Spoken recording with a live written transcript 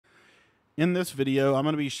In this video, I'm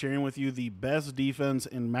going to be sharing with you the best defense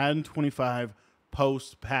in Madden 25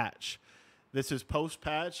 post-patch. This is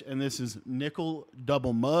post-patch, and this is nickel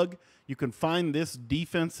double mug. You can find this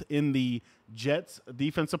defense in the Jets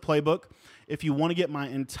defensive playbook. If you want to get my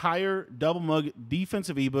entire double mug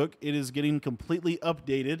defensive ebook, it is getting completely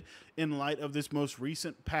updated in light of this most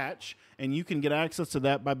recent patch, and you can get access to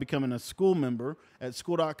that by becoming a school member at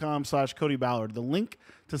school.com/Cody Ballard. The link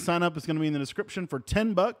to sign up is going to be in the description for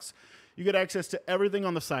 $10. You get access to everything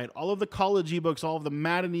on the site, all of the college ebooks, all of the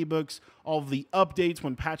Madden ebooks, all of the updates.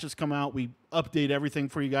 When patches come out, we update everything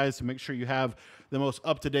for you guys to make sure you have the most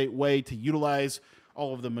up-to-date way to utilize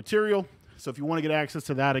all of the material. So if you want to get access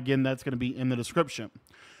to that, again, that's going to be in the description.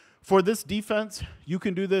 For this defense, you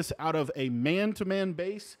can do this out of a man-to-man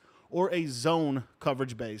base or a zone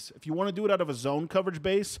coverage base. If you want to do it out of a zone coverage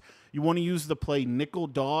base, you want to use the play nickel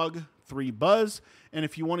dog 3 buzz, and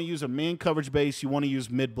if you want to use a man coverage base, you want to use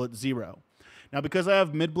mid blitz 0. Now, because I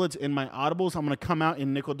have mid blitz in my audibles, I'm going to come out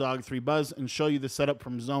in nickel dog 3 buzz and show you the setup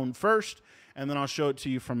from zone first, and then I'll show it to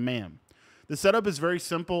you from man. The setup is very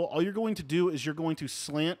simple. All you're going to do is you're going to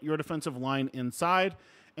slant your defensive line inside,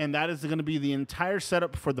 and that is going to be the entire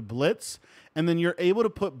setup for the blitz. And then you're able to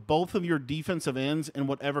put both of your defensive ends in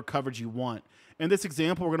whatever coverage you want. In this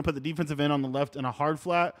example, we're going to put the defensive end on the left in a hard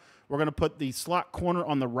flat. We're going to put the slot corner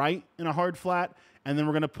on the right in a hard flat. And then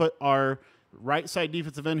we're going to put our right side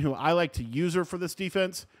defensive end, who I like to use her for this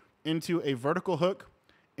defense, into a vertical hook.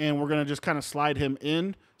 And we're going to just kind of slide him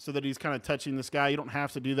in so that he's kind of touching this guy. You don't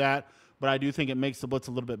have to do that, but I do think it makes the blitz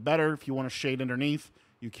a little bit better. If you want to shade underneath,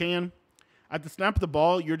 you can. At the snap of the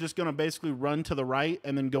ball, you're just going to basically run to the right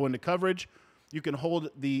and then go into coverage. You can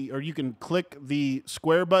you can click the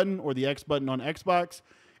square button or the X button on Xbox,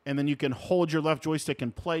 and then you can hold your left joystick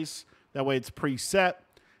in place. That way it's preset.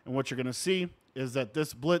 And what you're going to see is that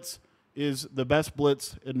this blitz is the best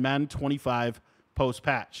blitz in Madden 25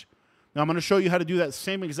 post-patch. Now I'm going to show you how to do that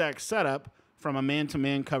same exact setup from a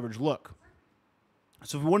man-to-man coverage look.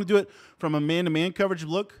 So if we want to do it from a man-to-man coverage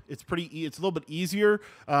look, it's a little bit easier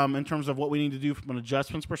in terms of what we need to do from an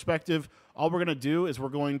adjustments perspective. All we're going to do is we're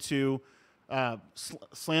going to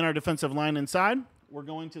slant our defensive line inside. We're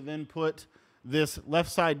going to then put this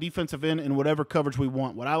left side defensive end in whatever coverage we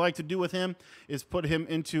want. What I like to do with him is put him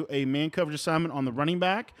into a man coverage assignment on the running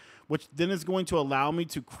back, which then is going to allow me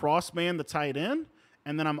to cross-man the tight end,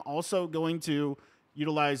 and then I'm also going to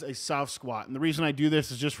utilize a soft squat. And the reason I do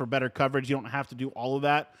this is just for better coverage. You don't have to do all of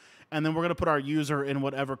that. And then we're going to put our user in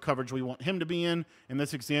whatever coverage we want him to be in. In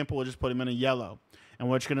this example, we'll just put him in a yellow. And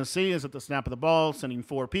what you're going to see is at the snap of the ball, sending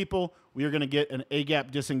 4 people, we are going to get an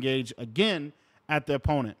A-gap disengage again at the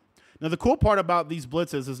opponent. Now, the cool part about these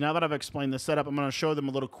blitzes is now that I've explained the setup, I'm going to show them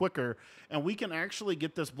a little quicker, and we can actually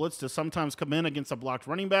get this blitz to sometimes come in against a blocked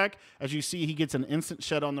running back. As you see, he gets an instant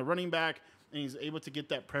shed on the running back, and he's able to get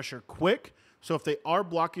that pressure quick. So if they are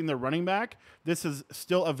blocking their running back, this is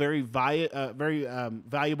still a very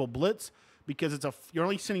valuable blitz because you're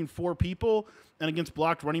only sending 4 people, and against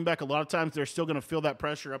blocked running back, a lot of times they're still going to feel that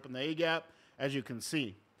pressure up in the A-gap, as you can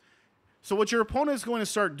see. So what your opponent is going to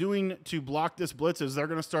start doing to block this blitz is they're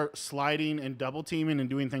going to start sliding and double teaming and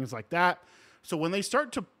doing things like that. So when you're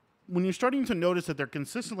starting to notice that they're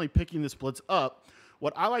consistently picking this blitz up,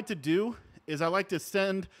 what I like to do is I like to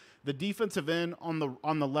send the defensive end on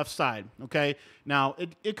the left side, okay? Now,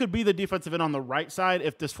 it could be the defensive end on the right side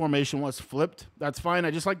if this formation was flipped. That's fine.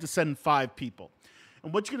 I just like to send 5 people.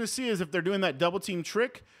 And what you're going to see is if they're doing that double team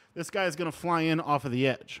trick, this guy is going to fly in off of the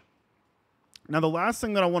edge. Now, the last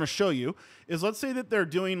thing that I want to show you is let's say that they're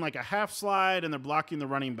doing like a half slide and they're blocking the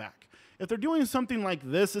running back. If they're doing something like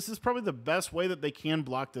this is probably the best way that they can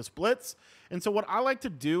block this blitz. And so what I like to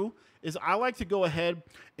do is I like to go ahead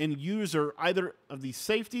and use either of these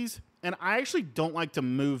safeties, and I actually don't like to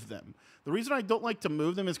move them. The reason I don't like to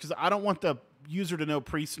move them is because I don't want the user to know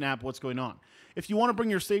pre-snap what's going on. If you want to bring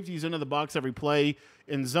your safeties into the box every play,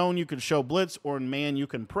 in zone you can show blitz, or in man you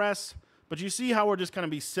can press. But you see how we're just going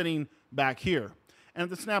to be sitting back here. And at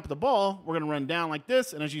the snap of the ball, we're going to run down like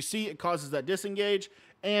this, and as you see, it causes that disengage,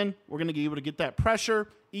 and we're going to be able to get that pressure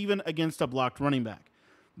even against a blocked running back.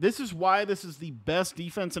 This is why this is the best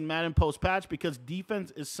defense in Madden post-patch, because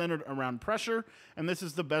defense is centered around pressure, and this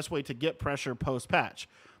is the best way to get pressure post-patch.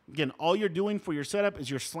 Again, all you're doing for your setup is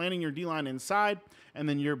you're slanting your D-line inside, and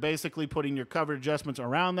then you're basically putting your cover adjustments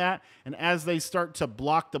around that. And as they start to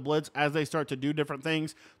block the blitz, as they start to do different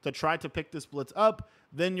things to try to pick this blitz up,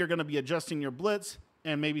 then you're going to be adjusting your blitz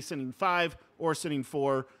and maybe sending 5 or sending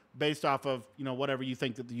 4 based off of whatever you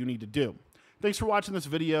think that you need to do. Thanks for watching this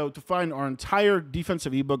video. To find our entire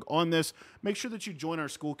defensive ebook on this, make sure that you join our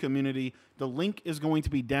school community. The link is going to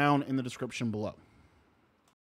be down in the description below.